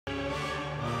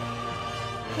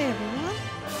Hey everyone,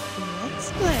 let's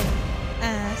play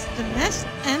as the masked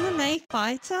MMA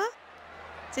fighter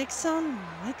takes on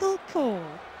Michael Cole,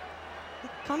 the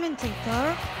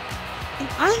commentator in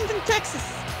Arlington,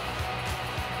 Texas.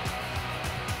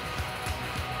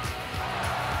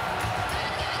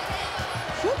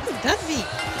 Who could that be?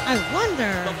 I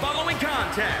wonder. The following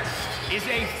contest is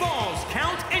a Falls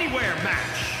Count Anywhere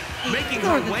match. Making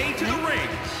her way to the ring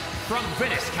from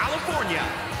Venice, California,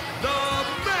 the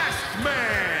Masked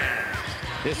Man.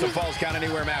 This is a Falls Count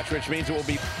Anywhere match, which means it will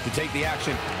be to take the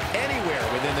action anywhere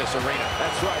within this arena.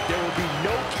 That's right. There will be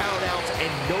no countouts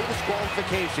and no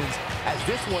disqualifications, as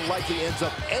this one likely ends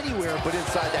up anywhere but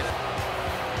inside that.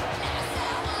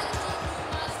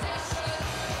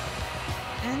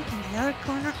 And in the other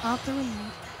corner of the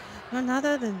ring, none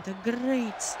other than the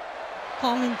great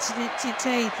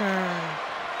commentator.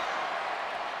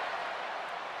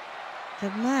 The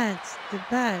mad, the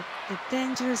bad, the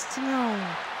dangerous to know.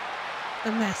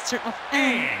 The master of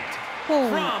And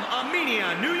from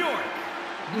Armenia, New York,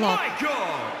 Michael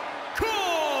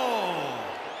Cole.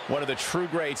 One of the true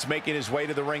greats making his way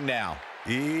to the ring now.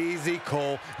 Easy,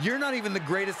 Cole. You're not even the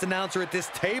greatest announcer at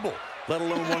this table, let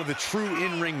alone one of the true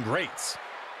in-ring greats.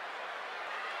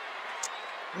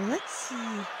 Let's see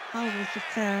how we could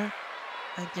fare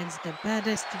against the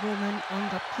baddest woman on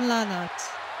the planet.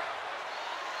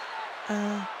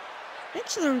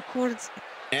 Actually recorded.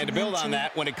 And to build on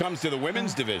that, when it comes to the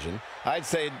women's division, I'd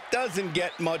say it doesn't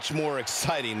get much more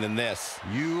exciting than this.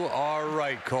 You are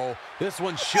right, Cole. This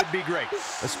one should be great,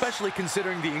 especially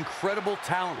considering the incredible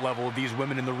talent level of these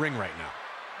women in the ring right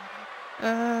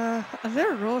now.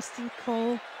 They're roasting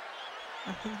Cole.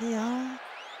 I think they are.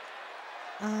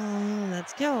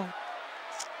 Let's go.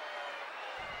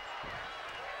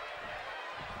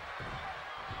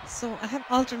 So I have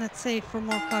alternate save for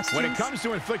more costumes. When it comes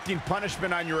to inflicting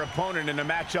punishment on your opponent in a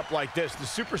matchup like this, the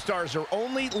Superstars are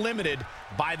only limited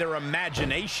by their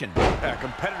imagination. A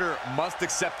competitor must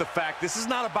accept the fact this is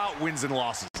not about wins and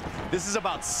losses. This is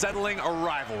about settling a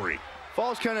rivalry.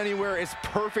 Falls Count Anywhere is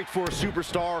perfect for a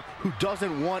superstar who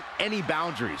doesn't want any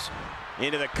boundaries.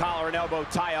 Into the collar and elbow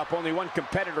tie-up. Only one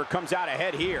competitor comes out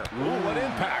ahead here. Ooh, what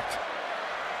impact.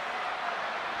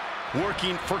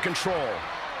 Working for control.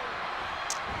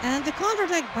 And the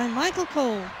counterattack by Michael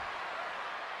Cole.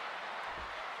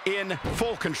 In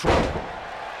full control.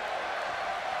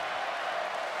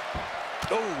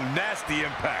 Oh, nasty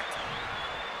impact.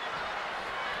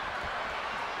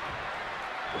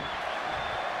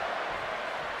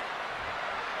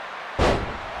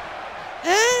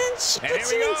 And she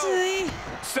puts him into the...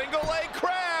 Single leg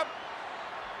crab.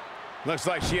 Looks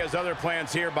like she has other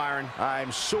plans here, Byron. I'm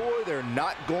sure they're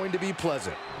not going to be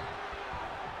pleasant.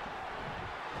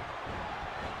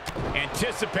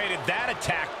 Anticipated that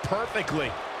attack perfectly.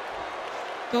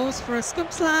 Goes for a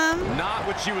scoop slam. Not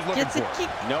what she was looking Gets for. a kick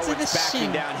No, to it's the backing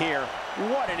shin. down here.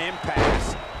 What an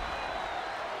impasse.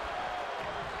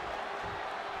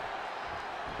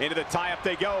 Into the tie-up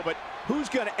they go, but who's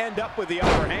going to end up with the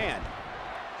upper hand?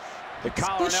 The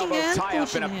collar and elbow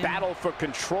tie-up in a battle for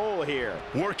control here.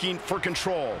 Working for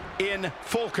control. In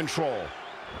full control.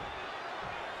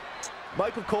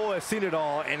 Michael Cole has seen it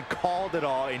all and called it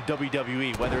all in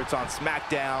WWE, whether it's on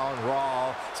SmackDown,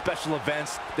 Raw, special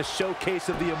events, the showcase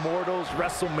of the Immortals,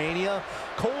 WrestleMania.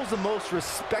 Cole's the most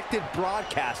respected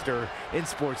broadcaster in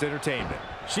sports entertainment.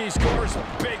 She scores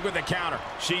big with the counter.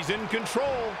 She's in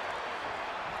control.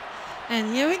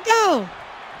 And here we go.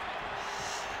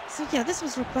 So yeah, this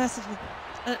was requested with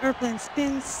airplane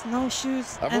spins,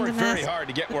 snowshoes, I've and worked the very hard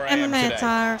to get where I am MMA today.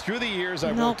 attire. Through the years,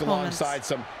 I've worked alongside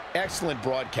some excellent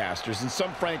broadcasters, and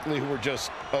some, frankly, who were just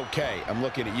okay. I'm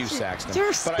looking at you, Saxton.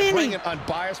 You're but I bring an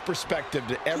unbiased perspective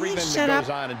to everything that goes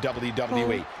on in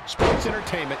WWE. Sports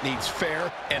entertainment needs fair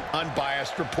and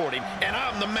unbiased reporting, and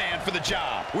I'm the man for the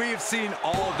job. We have seen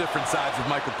all different sides of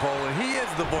Michael Cole, and he is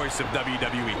the voice of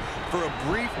WWE. For a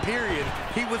brief period,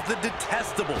 he was the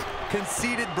detestable,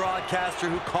 conceited broadcaster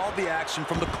who called the action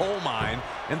from the coal mine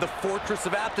and the fortress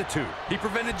of aptitude. He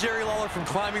prevented Jerry Lawler from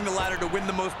climbing the ladder to win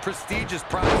the most prestigious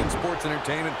prize in sports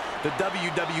entertainment, the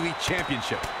WWE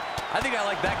Championship. I think I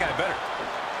like that guy better.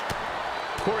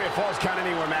 Corey, a Falls Count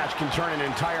Anywhere match can turn an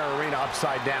entire arena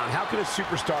upside down. How can a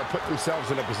superstar put themselves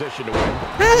in a position to win?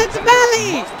 Belly to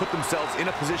belly! Must put themselves in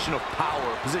a position of power,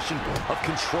 a position of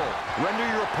control. Render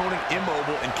your opponent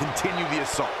immobile and continue the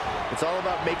assault. It's all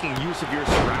about making use of your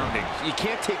surroundings. You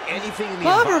can't take anything in the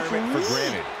environment for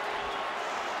granted.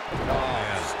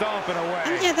 Oh, stomping away.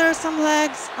 And yeah, there are some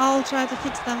legs. I'll try to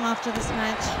fix them after this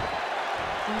match.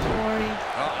 Don't worry.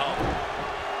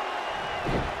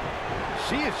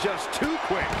 She is just too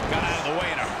quick. Got out of the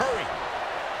way in a hurry.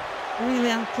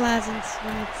 really unpleasant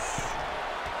when it's...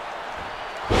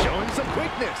 Showing some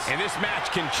quickness. And this match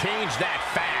can change that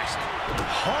fast.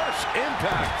 Harsh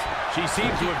impact. She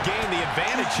seems to have gained the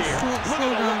advantage here. Look at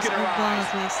the look in her eyes.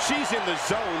 She's in the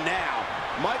zone now.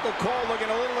 Michael Cole looking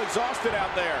a little exhausted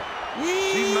out there.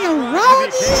 Rowdy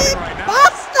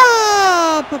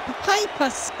Buster! Piper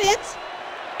spit.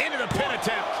 Into the pin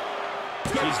attempt.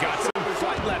 She's got some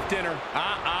fight left in her.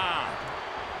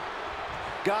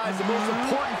 Guys, the most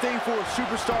important thing for a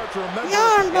superstar to remember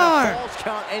Yarn in bar. a Falls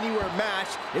Count Anywhere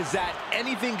match is that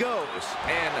anything goes.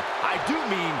 And I do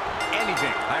mean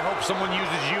anything. I hope someone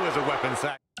uses you as a weapon,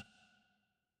 Zach.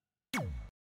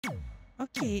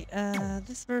 Okay,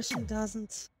 this version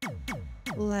doesn't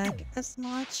lag as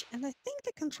much, and I think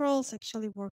the controls actually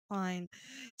work fine.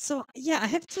 So, yeah, I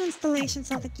have 2 installations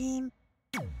of the game.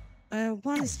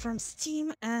 One is from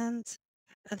Steam, and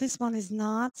this one is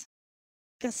not.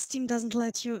 Because Steam doesn't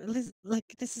let you, like,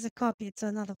 this is a copy to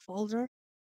another folder,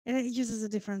 and it uses a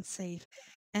different save,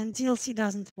 and DLC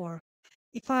doesn't work.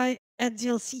 If I add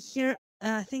DLC here,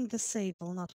 I think the save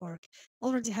will not work.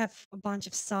 Already have a bunch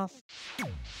of stuff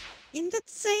in that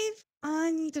save.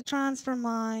 I need to transfer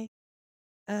my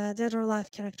Dead or Alive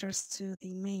characters to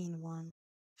the main one.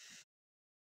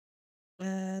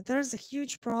 There's a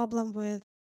huge problem with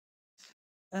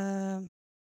the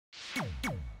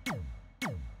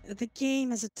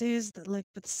game as it is, like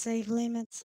with save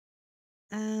limits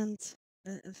and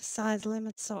the size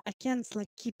limit, so I can't like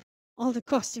keep all the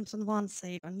costumes on one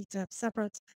save. I need to have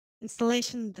separate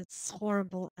installation. That's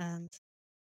horrible, and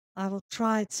I will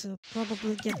try to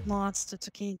probably get mods to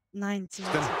 2k20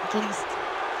 at least.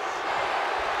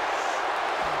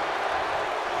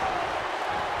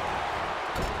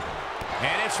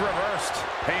 And it's reversed.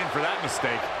 Paying for that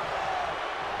mistake.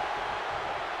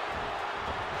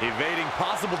 Evading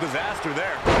possible disaster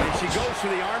there. And she goes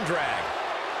for the arm drag.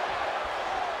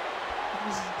 It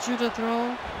was a judo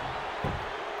throw.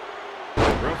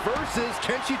 Reverses.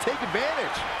 Can she take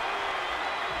advantage?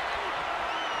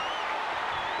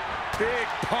 Big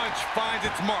punch finds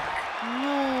its mark.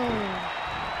 No.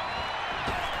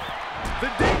 The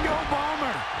Dingo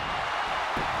Bomber.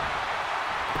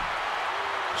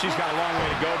 She's got a long way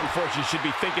to go before she should be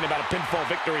thinking about a pinfall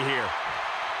victory here.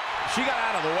 She got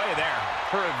out of the way there.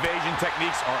 Her evasion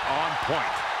techniques are on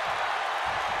point.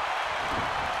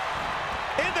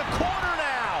 In the corner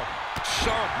now.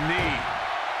 Sharp knee.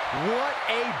 What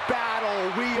a battle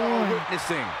we are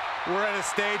witnessing. We're at a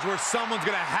stage where someone's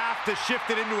going to have to shift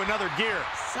it into another gear.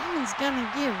 Someone's gonna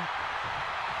give.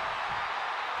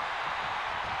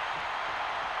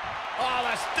 Oh,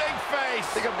 the stink face. I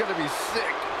think I'm going to be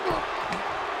sick.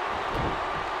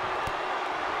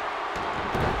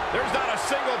 There's not a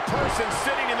single person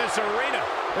sitting in this arena.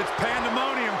 It's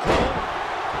pandemonium, Cole.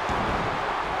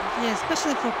 Yeah,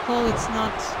 especially for Cole, it's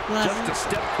not pleasant. Just a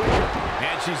step quicker.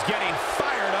 And she's getting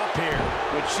fired up here.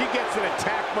 When she gets in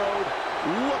attack mode,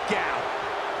 look out.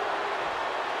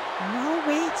 No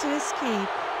way to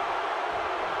escape.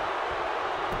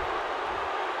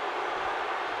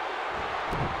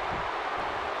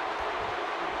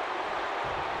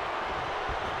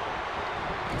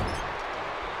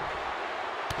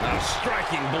 A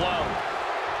striking blow.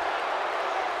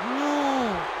 No.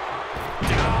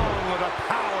 Down with a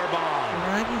power bomb.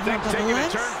 Dragging her Things by the taking a legs.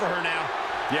 turn for her now.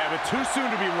 Yeah, but too soon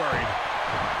to be worried.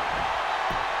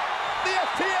 The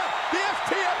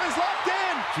FTF is locked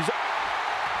in.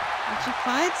 And she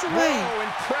fights away. Whoa,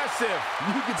 impressive.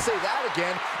 You could say that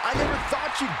again. I never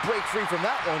thought she'd break free from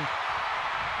that one.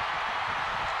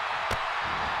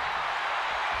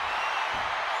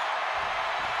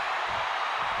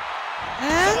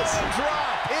 And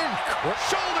Drop in.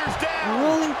 Shoulders down.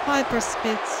 rolling Piper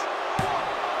spits.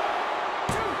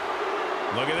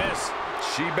 Look at this.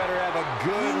 She better have a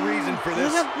good reason for You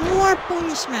this. have more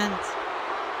punishment.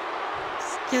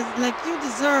 Because, like, you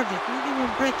deserve it. Maybe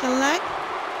we'll break a leg.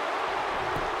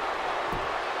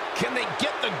 Can they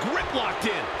get the grip locked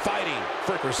in? Fighting.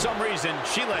 For some reason,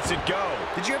 she lets it go.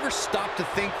 Did you ever stop to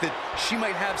think that she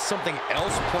might have something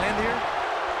else planned here?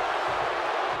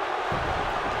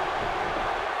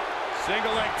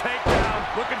 Single leg takedown.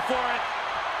 Looking for it.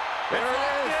 There it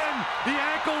is. In. The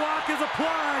ankle lock is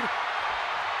applied.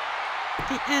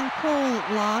 The ankle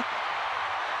lock.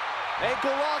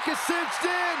 Ankle lock is cinched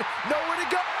in. Nowhere to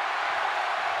go.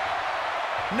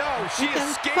 No, she You can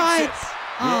escapes fight. it.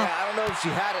 Yeah, I don't know if she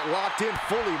had it locked in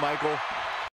fully, Michael.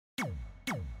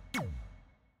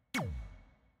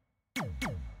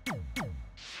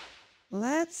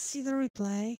 Let's see the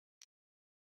replay.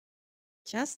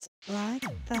 Just like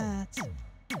that.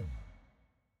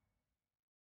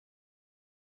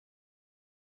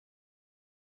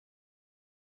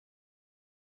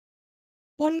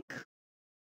 Bonk.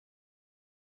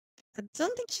 I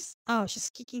don't think she's... Oh,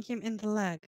 she's kicking him in the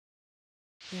leg.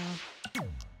 Yeah. Boom!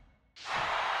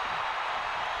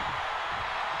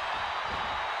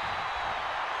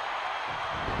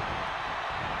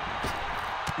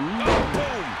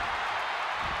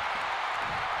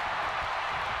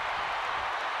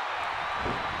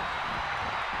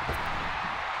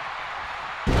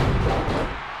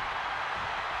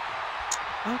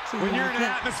 Okay. When you're in an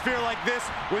atmosphere like this,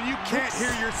 when you can't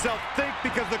hear yourself think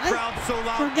because the crowd's so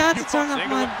loud. Forgot to turn off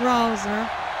my browser.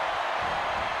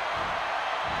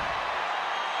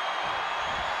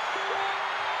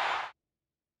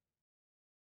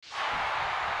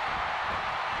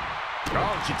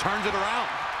 Oh, she turns it around.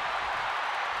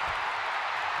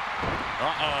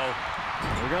 Uh-oh.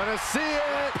 We're gonna see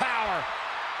it. Power.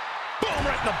 Boom,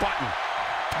 right in the button.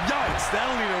 Yikes,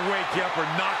 that'll either wake you up or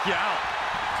knock you out.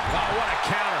 Oh, what a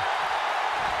counter.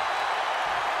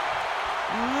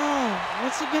 Oh,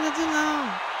 what's he gonna do now?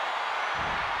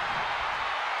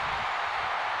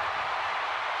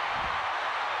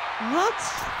 What?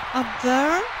 Up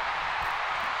there?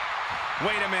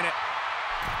 Wait a minute.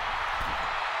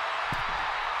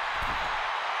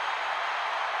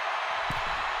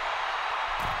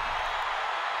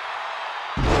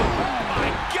 Oh, my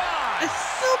God. A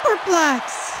superplex!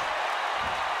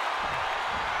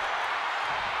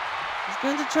 He's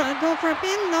going to try to go for a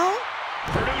pin, no?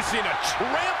 Producing a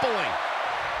trampling.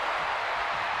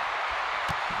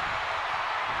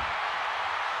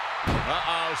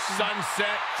 Uh-oh,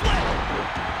 sunset flip.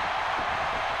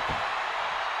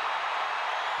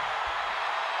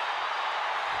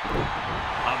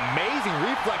 Amazing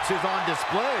reflexes on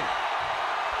display.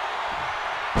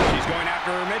 She's going after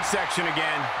her midsection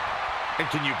again. And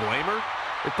can you blame her?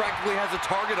 It practically has a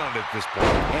target on it at this point.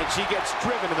 And she gets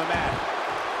driven to the mat.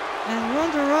 And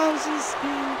Ronda Rousey's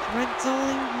being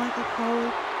red-dolling Michael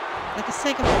Cole like a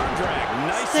sack of Arm drag,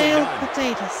 nicely stale done.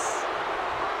 potatoes.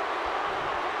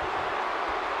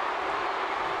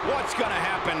 What's gonna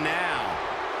happen now?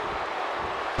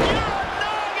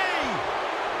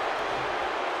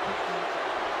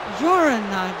 You're a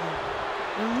Nagi.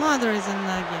 Your mother is a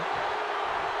Nagi.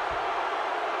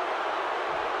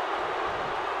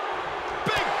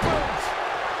 Big boot!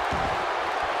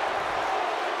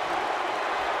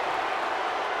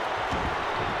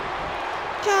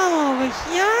 Come over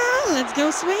here. Let's go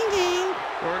swinging.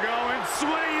 We're going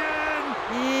swinging!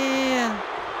 Yeah.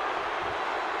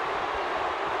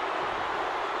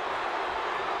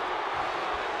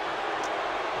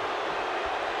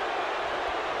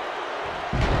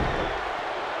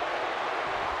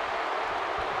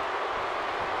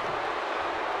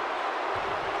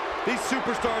 These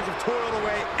superstars have toiled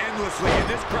away endlessly, and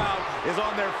this crowd is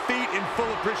on their feet in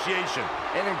full appreciation.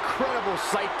 An incredible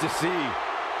sight to see.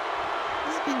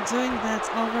 He's been doing that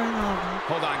over and over.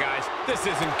 Hold on, guys. This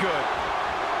isn't good.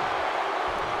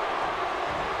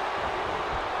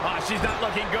 She's not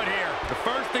looking good here. The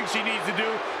first thing she needs to do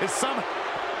is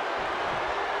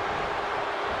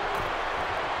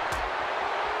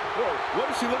Whoa, what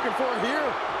is she looking for here?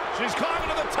 She's climbing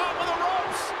to the top of the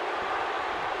ropes.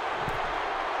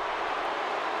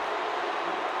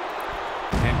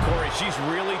 And Corey, she's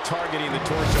really targeting the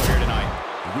torso here tonight.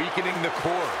 Weakening the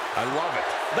core. I love it.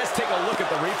 Let's take a look at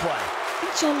the replay.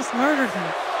 She almost murdered him.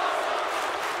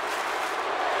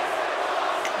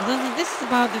 I don't think this is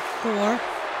about the core.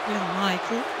 With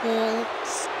Michael, Cole,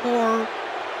 Score,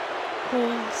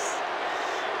 Coles,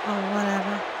 or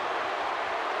whatever.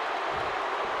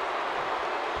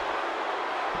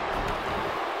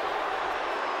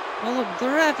 Oh look, the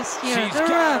ref is here. She's the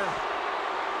got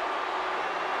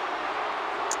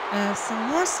ref. Some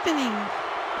more spinning.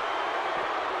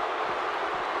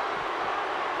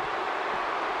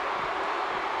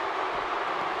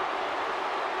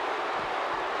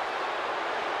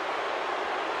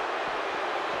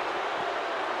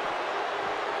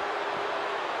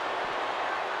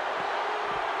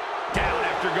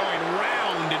 After going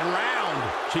round and round,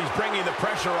 she's bringing the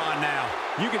pressure on now.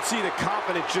 You can see the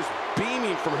confidence just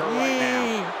beaming from her right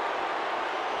now.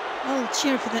 I'll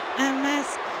cheer for the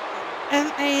M-A-S-K-E-D,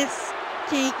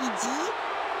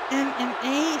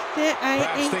 M-M-A-F-I-H-T-E-R.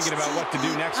 Perhaps thinking about what to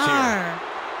do next here.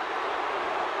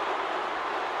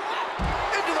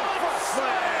 Into the front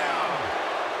slam.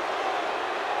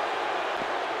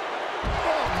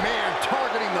 Oh, man,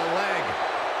 targeting the leg.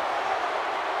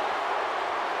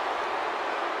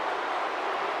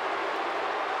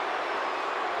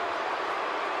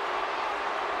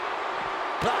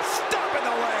 Stop in the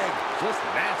leg. Just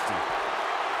nasty.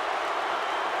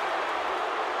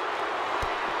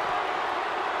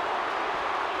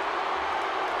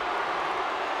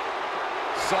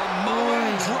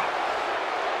 Samoan drop.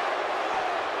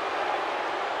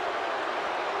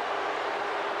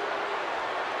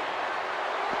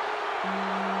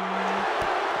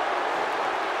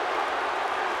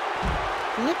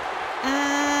 Flip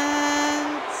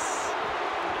and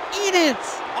eat it.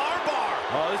 Armbar.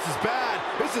 Oh, this is bad.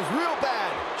 This is real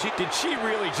bad. Did she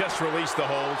really just release the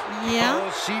hold? Yeah.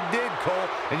 Oh, she did, Cole.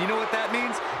 And you know what that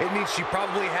means? It means she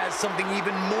probably has something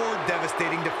even more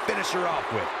devastating to finish her off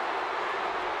with.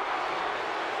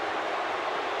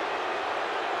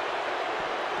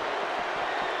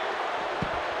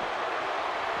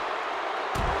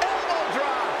 Elbow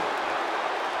drop.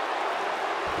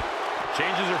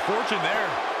 Changes her fortune there.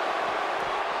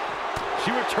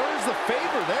 She returns the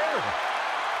favor there.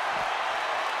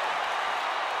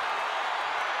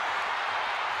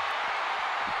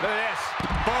 Look at this.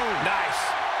 Boom. Nice.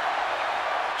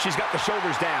 She's got the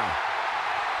shoulders down.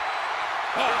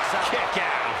 Oh, kick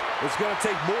out. It's going to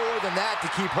take more than that to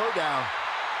keep her down.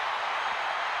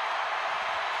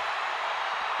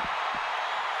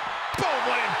 Boom,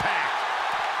 what impact.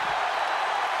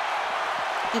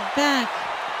 Get back.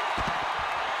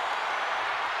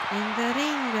 In the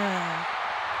ring.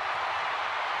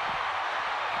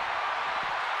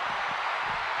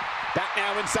 Back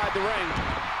now inside the ring.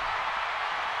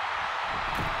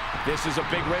 This is a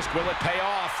big risk. Will it pay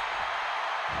off?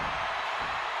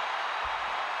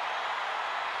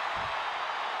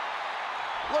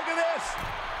 Look at this.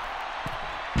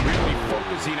 Really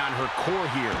focusing on her core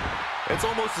here. It's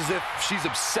almost as if she's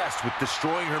obsessed with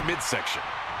destroying her midsection.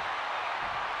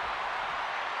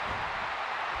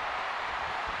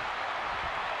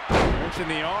 Wrenching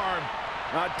the arm.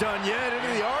 Not done yet. Into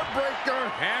the arm breaker.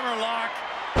 Hammerlock.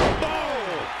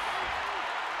 Boom!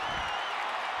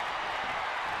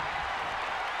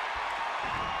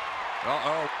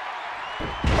 Uh-oh.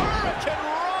 Hurricane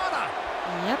Rana!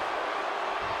 Yep.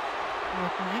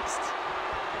 What next?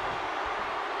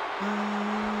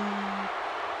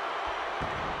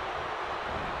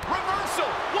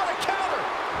 Reversal! What a counter!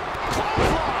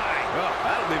 Clothesline! Oh,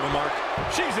 that'll leave a mark.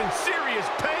 She's in serious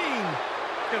pain.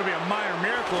 It's gonna be a minor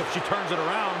miracle if she turns it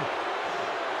around.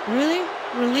 Really?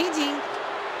 We're leading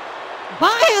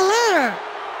by a letter.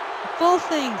 Of all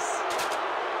things.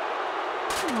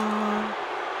 Come on.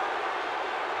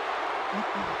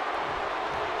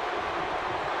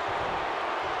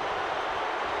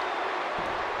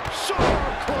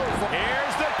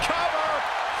 Here's the cover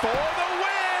for the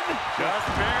win. Just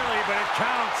barely, but it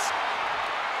counts.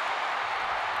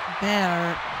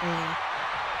 Barely.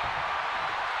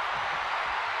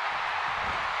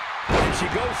 And she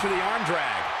goes for the arm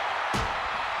drag.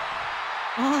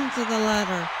 Onto the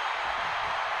ladder.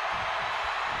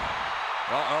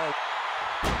 Uh-oh.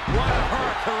 What a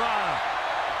hurricane.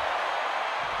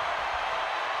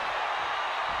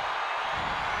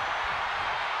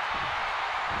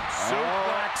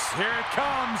 Suplex, here it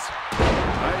comes.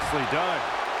 Nicely done.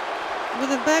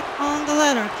 With it back on the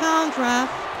ladder. Count, Raf.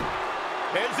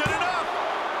 Is it enough?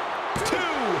 2.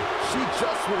 She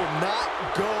just will not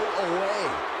go away.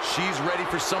 She's ready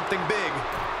for something big.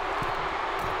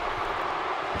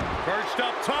 Perched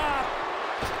up top.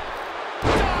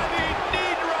 Diving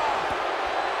knee drop.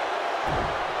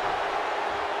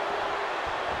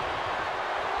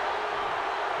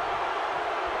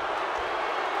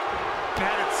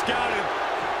 Had it scouted.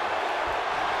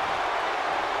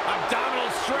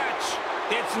 Abdominal stretch.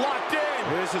 It's locked in.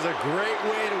 This is a great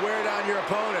way to wear down your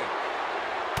opponent.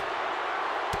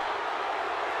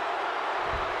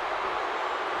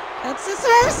 Head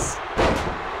scissors.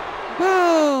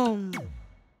 Boom.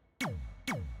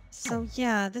 So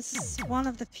yeah, this is one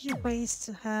of the few ways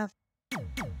to have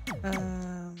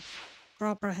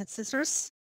proper head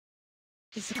scissors.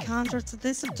 It's a counter to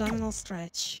this abdominal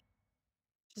stretch.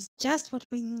 Just what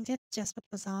we needed, just what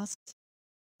was asked.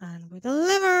 And we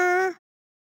deliver!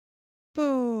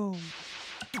 Boom!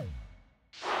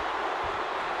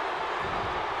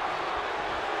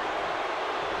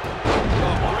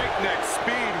 Breakneck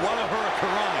speed, what a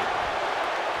hurricane.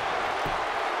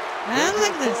 And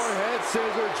like this. Head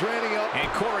scissor training up.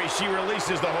 And Corey, she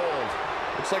releases the hold.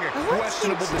 Looks like a I want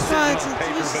questionable you to decision try on to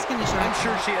paper, use but finisher. I'm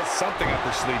sure she has something up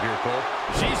her sleeve here, Cole.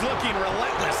 She's looking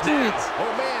relentless Do now. it.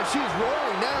 Oh man, she's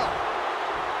rolling now.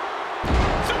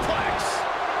 Suplex.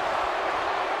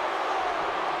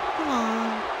 Come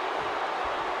on.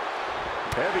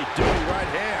 Heavy duty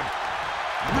right hand.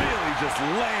 Really just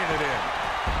laying it in.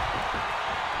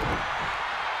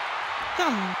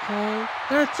 Come on, Cole.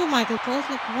 There are two Michael Coles,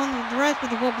 like one with the right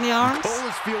with the wobbly arms. Cole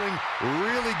is feeling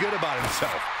really good about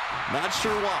himself. Not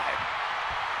sure why.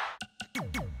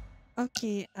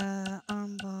 Okay,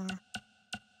 armbar.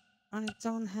 And I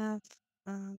don't have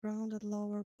Grounded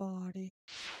lower body.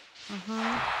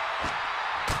 Uh-huh.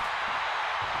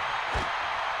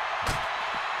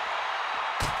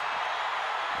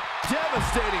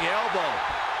 Devastating elbow.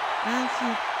 And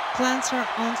he plants her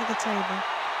onto the table.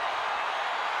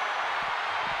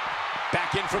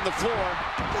 Back in from the floor.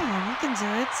 Come on, you can do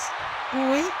it.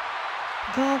 Boy,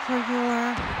 go for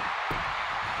your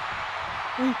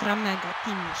ultra mega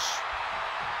finish.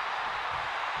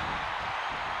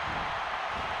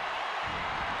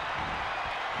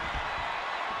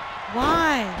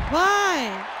 Why?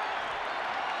 Why?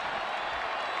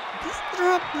 This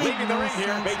drop made Leaving the no ring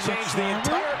here may sense change the whatsoever.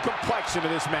 entire complexion of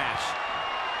this match.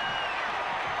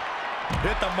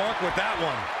 Hit the mark with that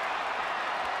one.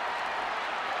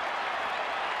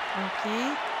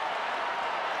 Okay.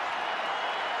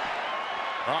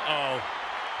 Uh-oh.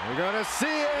 We're gonna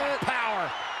see it. Power.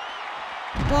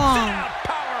 Bomb.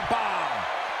 Power bomb.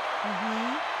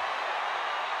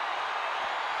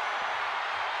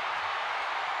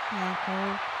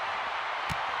 Michael.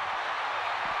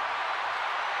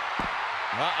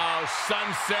 Uh-oh,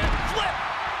 sunset flip.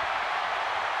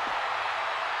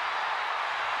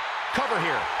 Cover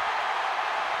here.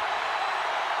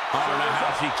 I don't know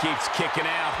how she keeps kicking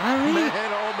out. I really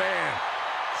Man, oh man.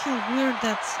 feel weird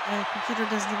that computer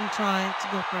doesn't even try to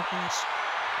go for a finish.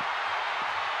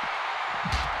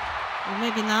 Or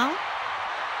maybe now?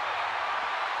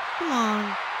 Come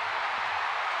on.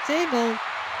 Table.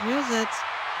 Use it.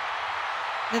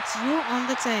 That's you on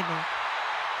the table.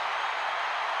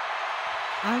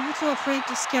 Are you too afraid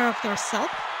to scare off yourself?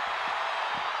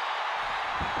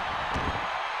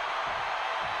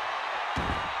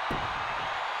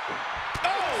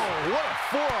 Oh, what a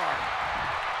forearm.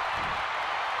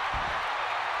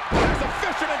 There's a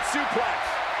fisherman suplex.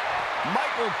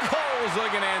 Michael Cole is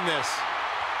looking to end this.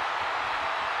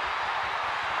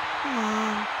 Come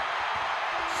on.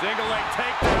 Single leg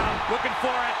takedown. Looking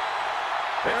for it.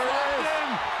 There it is.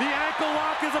 The ankle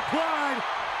lock is applied.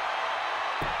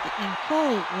 The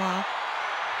ankle lock.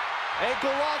 Ankle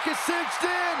lock is cinched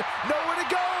in. Nowhere to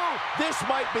go. This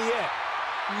might be it.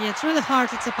 Yeah, it's really hard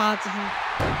to tap out to him.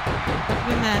 But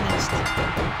we managed.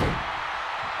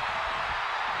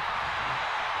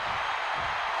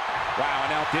 Wow,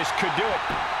 now this could do it.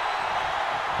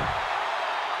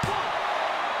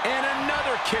 And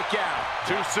another kick out.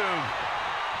 Too soon.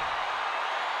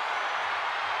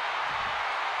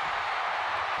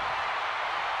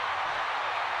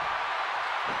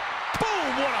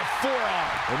 Boom, what a forearm.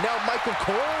 And now Michael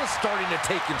Cole is starting to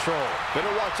take control.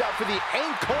 Better watch out for the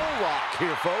ankle lock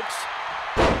here, folks.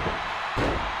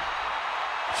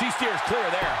 She steers clear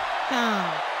there. Down.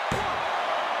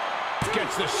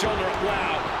 Gets the shoulder up.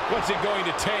 Wow, what's it going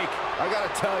to take? I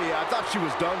gotta tell you, I thought she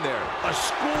was done there. A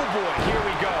schoolboy, here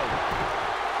we go.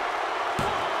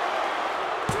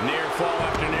 Near fall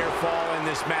after near fall in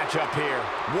this matchup here.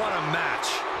 What a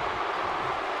match.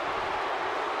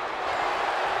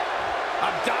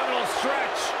 Abdominal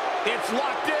stretch. It's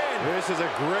locked in. This is a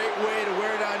great way to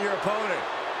wear down your opponent.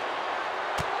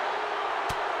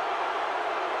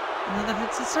 Another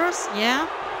hit scissors? Yeah.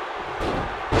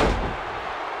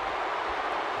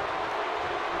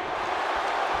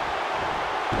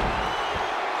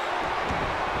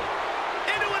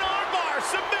 Into an armbar.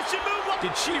 Submission move.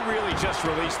 Did she really just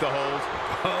release the hold?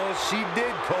 Oh, she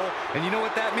did, Cole. And you know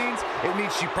what that means? It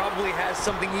means she probably has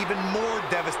something even more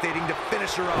devastating to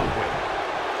finish her off with.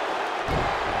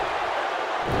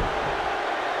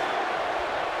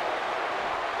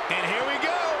 And here we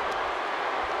go.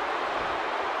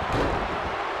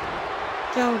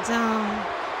 Go down.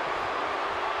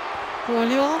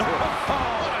 Polio.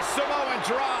 What a Samoan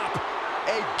drop.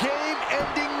 A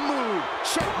game-ending move.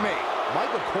 Checkmate.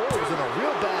 Michael Cole is in a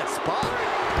real bad spot.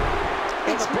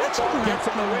 It's much more gets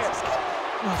him the win.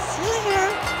 Well, see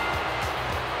here.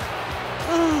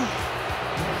 Oh.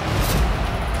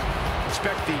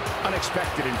 Expect the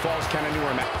unexpected in Falls Count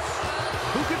Anywhere match.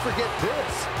 Who could forget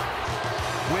this?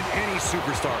 When any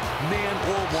superstar, man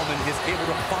or woman, is able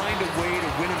to find a way to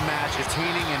win a match as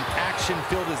entertaining and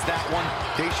action-filled as that one,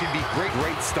 they should be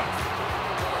great stuff.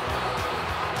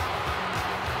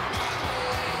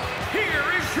 Here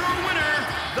is your winner,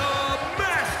 the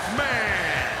Masked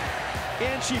Man.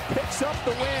 And she picks up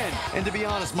the win. And to be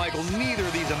honest, Michael, neither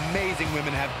of these amazing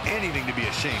women have anything to be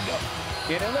ashamed of.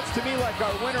 And it looks to me like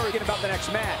our winner is getting about the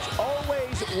next match.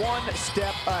 Always one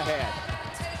step ahead.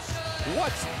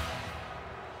 What's...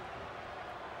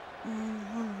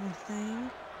 One more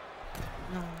thing.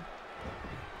 No.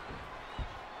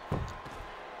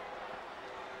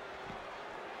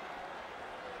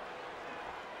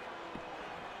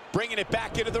 Bringing it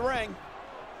back into the ring.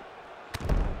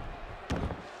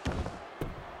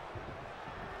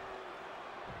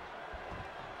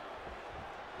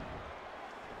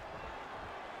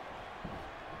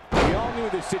 knew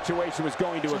this situation was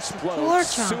going to explode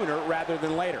sooner rather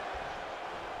than later.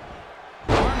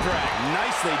 Arm drag,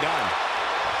 nicely done.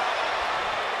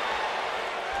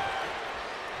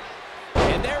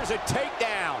 And there's a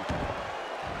takedown.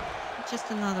 Just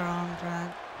another arm drag.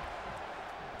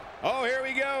 Oh, here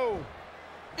we go.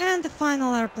 And the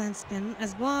final airplane spin,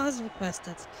 as was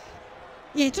requested.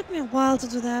 Yeah, it took me a while to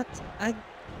do that.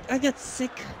 I got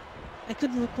sick. I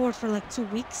couldn't record for like 2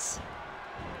 weeks.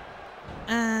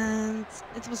 And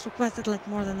it was requested like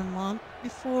more than a month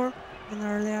before, even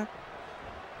earlier.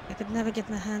 I could never get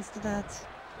my hands to that.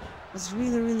 I was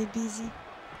really, really busy.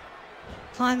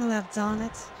 Finally, I've done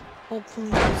it.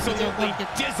 Hopefully, absolutely won't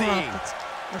get dizzying corrupted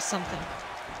or something.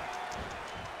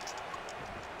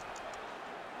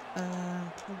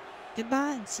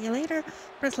 Goodbye and see you later.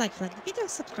 Press like the video,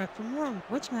 subscribe for more on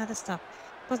which matter stuff.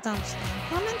 Post down in the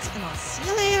comments, and I'll see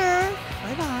you later.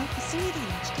 Bye bye. See you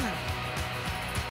next time.